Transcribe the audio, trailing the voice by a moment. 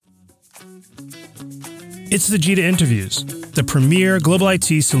It's the Jita Interviews, the premier global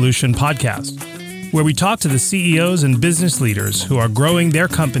IT solution podcast, where we talk to the CEOs and business leaders who are growing their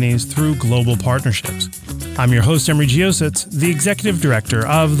companies through global partnerships. I'm your host, Emery Giositz, the Executive Director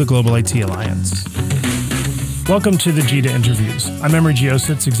of the Global IT Alliance. Welcome to the Jita Interviews. I'm Emery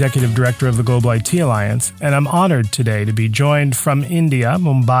Giositz, Executive Director of the Global IT Alliance, and I'm honored today to be joined from India,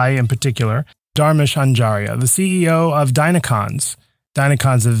 Mumbai in particular, Dharmesh Anjaria, the CEO of Dynacons.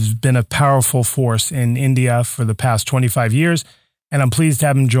 Dynacons has been a powerful force in India for the past 25 years, and I'm pleased to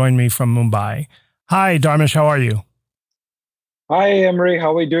have him join me from Mumbai. Hi, Dharmesh, how are you? Hi, Emery,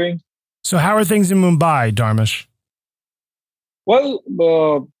 how are we doing? So how are things in Mumbai, Dharmesh? Well,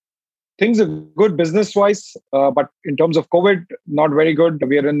 things are good business-wise, but in terms of COVID, not very good.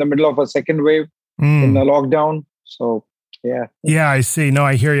 We are in the middle of a second wave in the lockdown. So, yeah. Yeah, I see. No,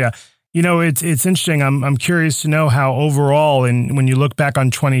 I hear you. You know, it's interesting. I'm curious to know how overall, and when you look back on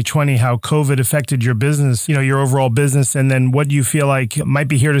 2020, how COVID affected your business, your overall business, and then what you feel like might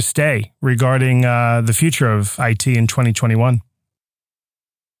be here to stay regarding the future of IT in 2021.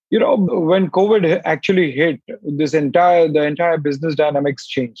 When COVID actually hit, the entire business dynamics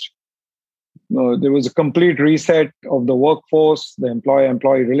changed. There was a complete reset of the workforce, the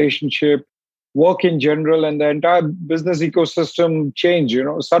employee-employee relationship, work in general, and the entire business ecosystem changed.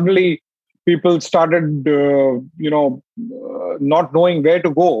 Suddenly people started, not knowing where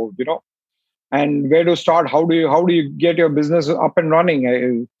to go, and where to start. How do you get your business up and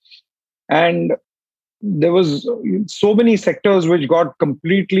running? And there was so many sectors which got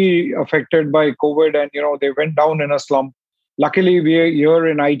completely affected by COVID, and they went down in a slump. Luckily, we are here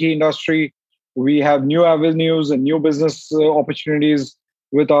in IT industry. We have new avenues and new business opportunities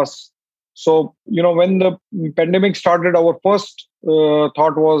with us. So, when the pandemic started, our first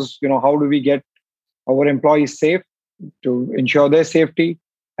thought was, how do we get our employees safe, to ensure their safety,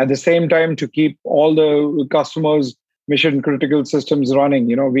 at the same time to keep all the customers' mission critical systems running.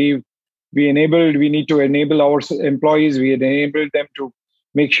 We need to enable our employees. We enabled them to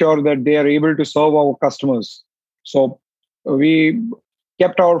make sure that they are able to serve our customers. So we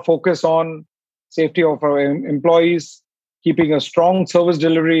kept our focus on safety of our employees, keeping a strong service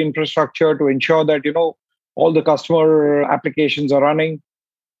delivery infrastructure to ensure that, all the customer applications are running,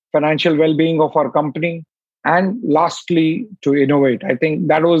 financial well-being of our company, and lastly, to innovate. I think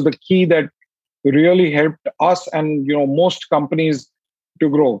that was the key that really helped us and, most companies to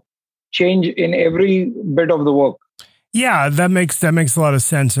grow. Change in every bit of the work. Yeah, that makes a lot of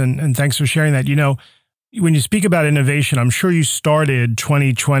sense. And thanks for sharing that. When you speak about innovation, I'm sure you started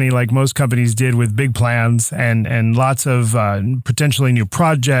 2020 like most companies did with big plans and lots of potentially new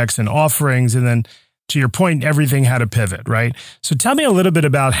projects and offerings. And then to your point, everything had a pivot, right? So tell me a little bit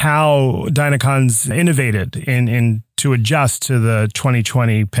about how Dynacons innovated in to adjust to the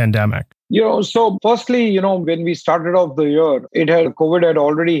 2020 pandemic. So firstly, when we started off the year, COVID had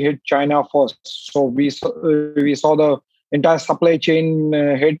already hit China first. So we saw the entire supply chain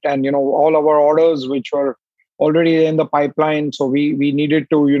hit, and all our orders which were already in the pipeline. So we needed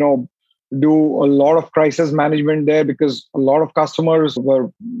to do a lot of crisis management there, because a lot of customers were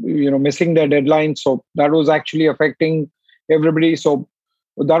missing their deadlines. So that was actually affecting everybody. So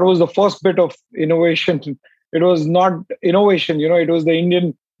that was the first bit of innovation. It was not innovation, it was the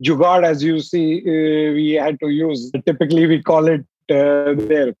Indian jugaad, as you see, we had to use. Typically, we call it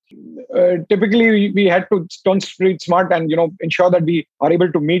there. Typically, we had to turn street smart and ensure that we are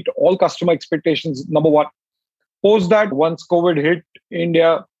able to meet all customer expectations. Number one. Post that, once COVID hit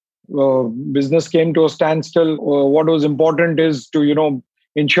India, business came to a standstill. What was important is to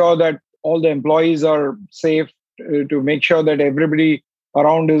ensure that all the employees are safe, to make sure that everybody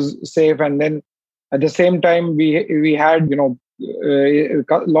around is safe, and then at the same time we had a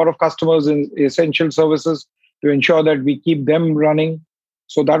lot of customers in essential services to ensure that we keep them running.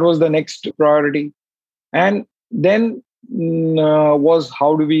 So that was the next priority. And then was,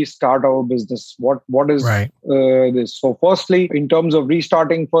 how do we start our business? What is right. This? So firstly, in terms of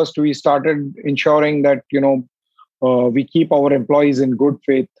restarting, first we started ensuring that we keep our employees in good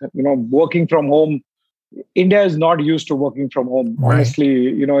faith. Working from home, India is not used to working from home. Right.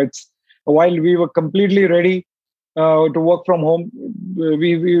 Honestly, it's, while we were completely ready to work from home,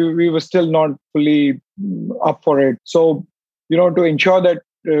 we were still not fully up for it. So to ensure that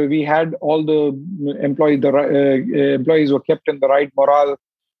we had all the employees were kept in the right morale,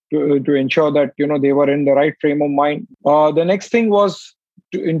 to ensure that they were in the right frame of mind. The next thing was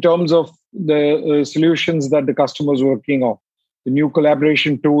in terms of the solutions that the customers were working on, the new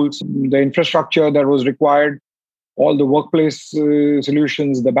collaboration tools, the infrastructure that was required, all the workplace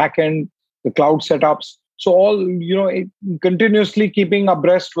solutions, the backend, the cloud setups. So all, continuously keeping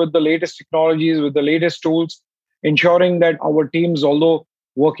abreast with the latest technologies, with the latest tools, ensuring that our teams, although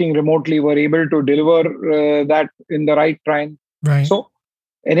working remotely, were able to deliver that in the right time. Right. So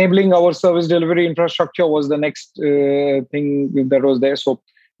enabling our service delivery infrastructure was the next thing that was there. So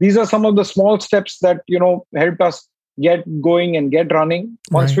these are some of the small steps that helped us get going and get running.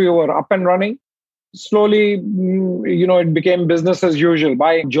 Once Right. we were up and running, slowly, it became business as usual.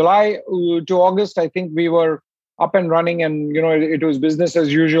 By July to August, I think we were up and running, and it was business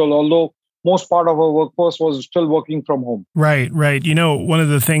as usual. Although most part of our workforce was still working from home. Right, right. One of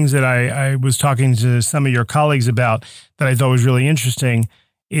the things that I was talking to some of your colleagues about that I thought was really interesting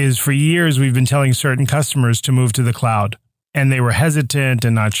is for years we've been telling certain customers to move to the cloud, and they were hesitant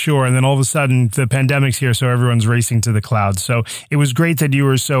and not sure. And then all of a sudden the pandemic's here, so everyone's racing to the cloud. So it was great that you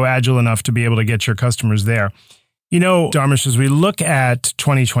were so agile enough to be able to get your customers there. Dharmesh, as we look at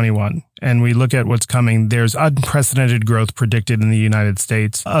 2021 and we look at what's coming, there's unprecedented growth predicted in the United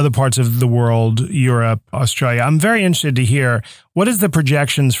States, other parts of the world, Europe, Australia. I'm very interested to hear, what is the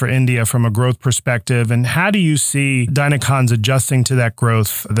projections for India from a growth perspective, and how do you see Dynacons adjusting to that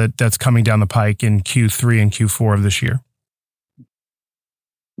growth that's coming down the pike in Q3 and Q4 of this year?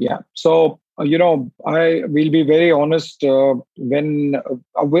 Yeah. So, I will be very honest, when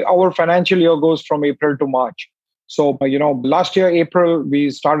our financial year goes from April to March. So, last year, April, we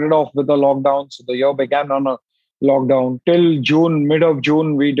started off with a lockdown. So the year began on a lockdown. Till June, mid of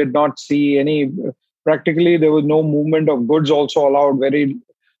June, we did not see practically there was no movement of goods also allowed, very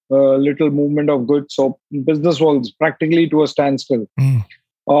little movement of goods. So business was practically to a standstill. Mm.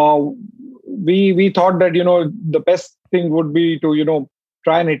 We thought that, the best thing would be to,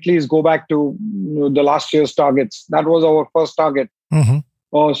 try and at least go back to the last year's targets. That was our first target. Mm-hmm.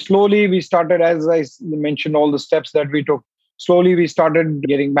 Slowly, we started, as I mentioned, all the steps that we took. Slowly, we started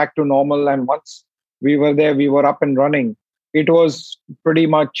getting back to normal. And once we were there, we were up and running. It was pretty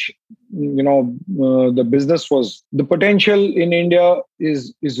much, the business was, the potential in India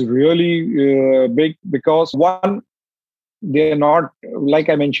is really big, because one, they're not, like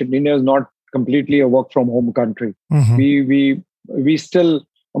I mentioned, India is not completely a work from home country. Mm-hmm. We still,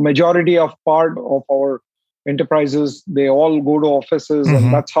 a majority of part of our enterprises, they all go to offices, Mm-hmm.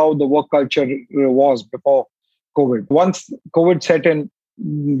 and that's how the work culture was before COVID. Once COVID set in,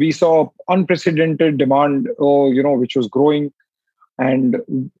 we saw unprecedented demand, which was growing. And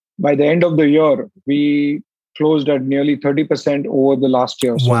by the end of the year, we closed at nearly 30% over the last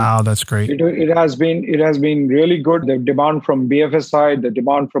year. So wow, that's great. It has been really good. The demand from BFSI, the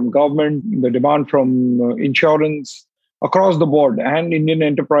demand from government, the demand from insurance, across the board, and Indian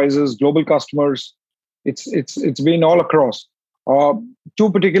enterprises, global customers. It's been all across.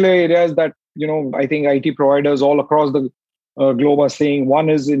 Two particular areas that I think IT providers all across the globe are saying.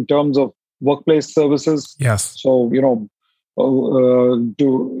 One is in terms of workplace services. Yes. So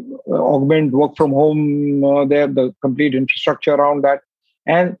to augment work from home, there the complete infrastructure around that,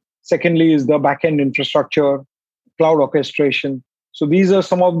 and secondly is the backend infrastructure, cloud orchestration. So these are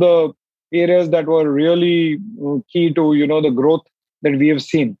some of the areas that were really key to the growth that we have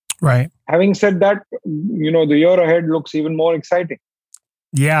seen. Right. Having said that, the year ahead looks even more exciting.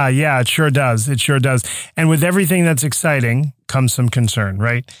 Yeah, it sure does. It sure does. And with everything that's exciting comes some concern,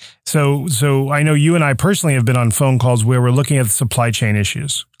 right? So I know you and I personally have been on phone calls where we're looking at the supply chain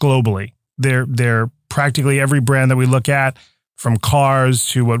issues globally. They're practically every brand that we look at, from cars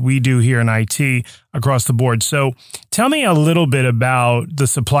to what we do here in IT, across the board. So tell me a little bit about the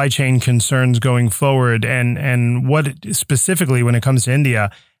supply chain concerns going forward, and what specifically when it comes to India,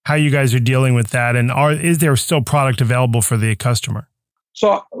 how you guys are dealing with that, and is there still product available for the customer?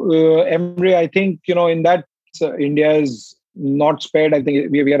 So, Emery, I think, in that India is not spared. I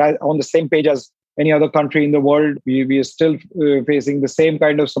think we are on the same page as any other country in the world. We are still facing the same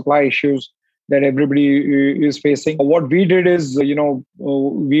kind of supply issues that everybody is facing. What we did is,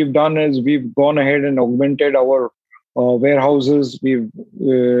 we've done is we've gone ahead and augmented our warehouses. We've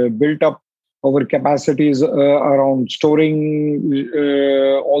built up our capacities around storing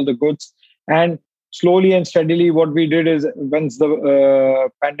all the goods. And slowly and steadily, what we did is, once the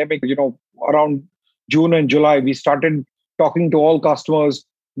pandemic, around June and July, we started talking to all customers,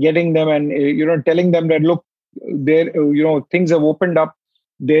 getting them and, telling them that, look, there, things have opened up.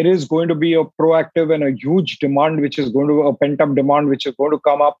 There is going to be a proactive and a huge demand, a pent-up demand, which is going to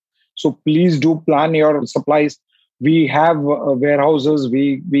come up. So please do plan your supplies. We have warehouses.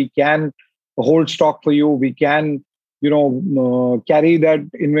 We can hold stock for you. We can, carry that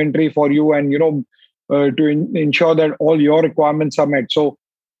inventory for you, and, to ensure that all your requirements are met. So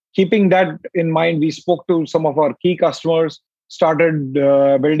keeping that in mind, we spoke to some of our key customers, started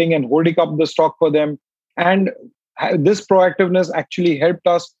building and holding up the stock for them, And this proactiveness actually helped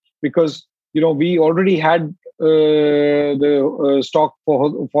us because, we already had the stock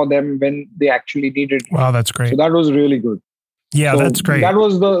for them when they actually needed it. Wow, that's great. So that was really good. Yeah, So that's great. That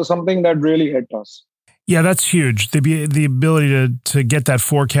was something that really helped us. Yeah, that's huge. The ability to get that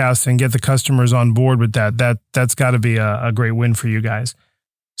forecast and get the customers on board with that's got to be a great win for you guys.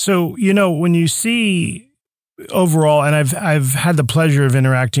 So, when you see overall, and I've had the pleasure of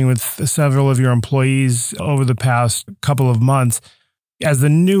interacting with several of your employees over the past couple of months as the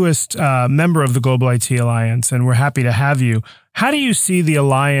newest member of the Global IT Alliance, and we're happy to have you. How do you see the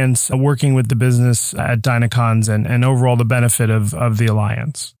Alliance working with the business at Dynacons and overall the benefit of the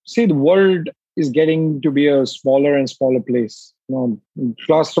Alliance? See, the world is getting to be a smaller and smaller place.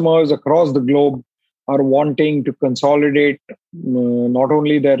 Customers across the globe are wanting to consolidate not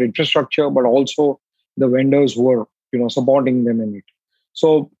only their infrastructure, but also the vendors who are supporting them in it.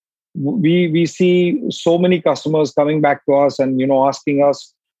 So we see so many customers coming back to us and asking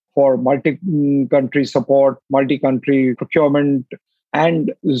us for multi-country support, multi-country procurement,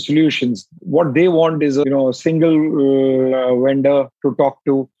 and solutions. What they want is a single vendor to talk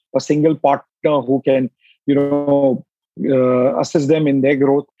to, a single partner who can assist them in their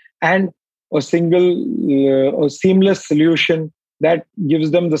growth, and a single a seamless solution that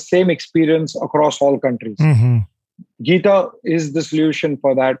gives them the same experience across all countries. Mm-hmm. Gita is the solution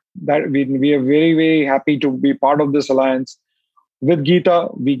for that. That we are very, very happy to be part of this alliance. With Gita,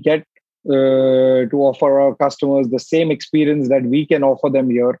 we get to offer our customers the same experience that we can offer them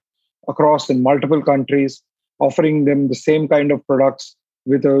here across in multiple countries, offering them the same kind of products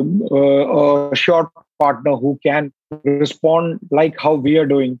with a short partner who can respond like how we are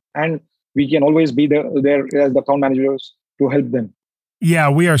doing. And we can always be there as the account managers to help them.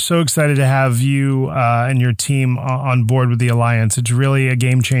 Yeah, we are so excited to have you and your team on board with the Alliance. It's really a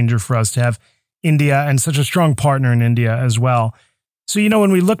game changer for us to have India and such a strong partner in India as well. So,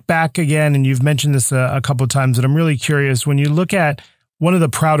 when we look back again, and you've mentioned this a couple of times, and I'm really curious, when you look at one of the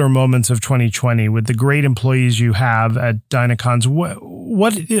prouder moments of 2020 with the great employees you have at Dynacons,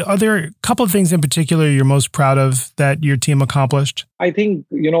 what are there a couple of things in particular you're most proud of that your team accomplished? I think,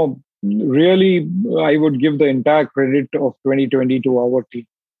 really, I would give the entire credit of 2020 to our team,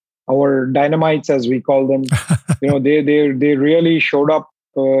 our dynamites, as we call them. They really showed up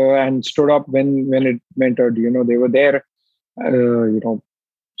and stood up when it mattered. They were there.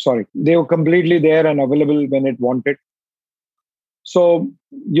 They were completely there and available when it wanted. So,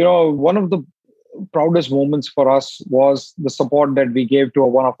 one of the proudest moments for us was the support that we gave to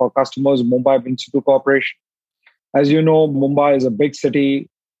one of our customers, Mumbai Municipal Corporation. As you know, Mumbai is a big city,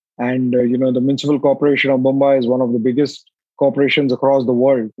 and the Municipal Corporation of Mumbai is one of the biggest corporations across the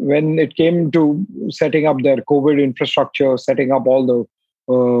world. When it came to setting up their COVID infrastructure, setting up all the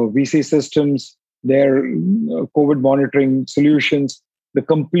VC systems, their COVID monitoring solutions, the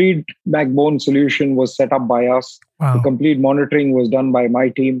complete backbone solution was set up by us. Wow. The complete monitoring was done by my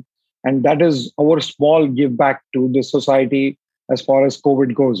team. And that is our small give back to the society as far as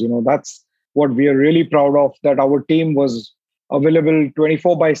COVID goes. That's what we are really proud of, that our team was available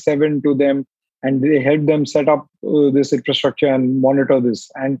 24/7 to them, and they helped them set up this infrastructure and monitor this.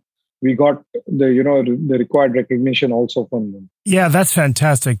 And we got the required recognition also from them. Yeah, that's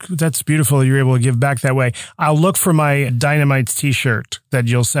fantastic. That's beautiful. You're able to give back that way. I'll look for my Dynamites T-shirt that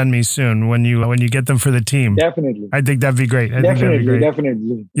you'll send me soon when you get them for the team. Definitely. I think that'd be great.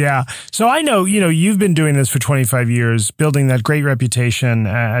 Definitely. Yeah. So I know, you've been doing this for 25 years, building that great reputation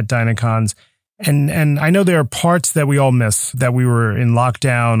at Dynacons. And I know there are parts that we all miss, that we were in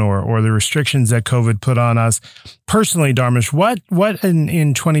lockdown or the restrictions that COVID put on us. Personally, Dharmesh, what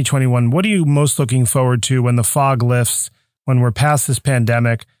in 2021, what are you most looking forward to when the fog lifts, when we're past this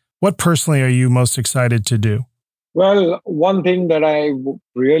pandemic? What personally are you most excited to do? Well, one thing that I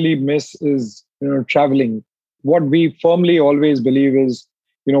really miss is, traveling. What we firmly always believe is,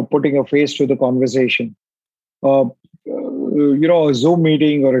 putting a face to the conversation. A Zoom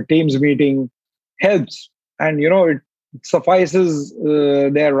meeting or a Teams meeting helps. And, it suffices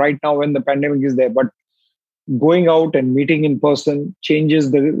there right now when the pandemic is there. But going out and meeting in person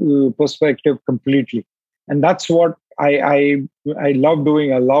changes the perspective completely. And that's what I love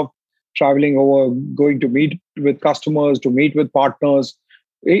doing. I love traveling over, going to meet with customers, to meet with partners.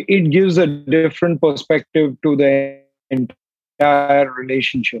 It gives a different perspective to the entire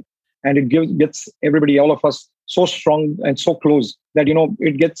relationship. And it gets everybody, all of us, so strong and so close that,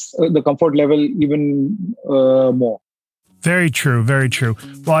 it gets the comfort level even more. Very true. Very true.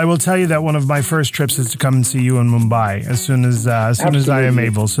 Well, I will tell you that one of my first trips is to come and see you in Mumbai as soon as I am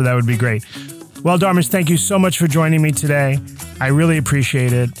able. So that would be great. Well, Dharmesh, thank you so much for joining me today. I really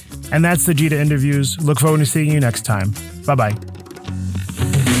appreciate it. And that's the JITA Interviews. Look forward to seeing you next time. Bye-bye.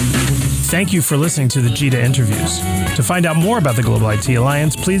 Thank you for listening to the JITA Interviews. To find out more about the Global IT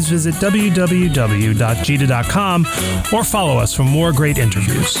Alliance, please visit www.jita.com or follow us for more great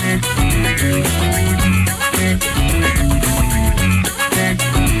interviews.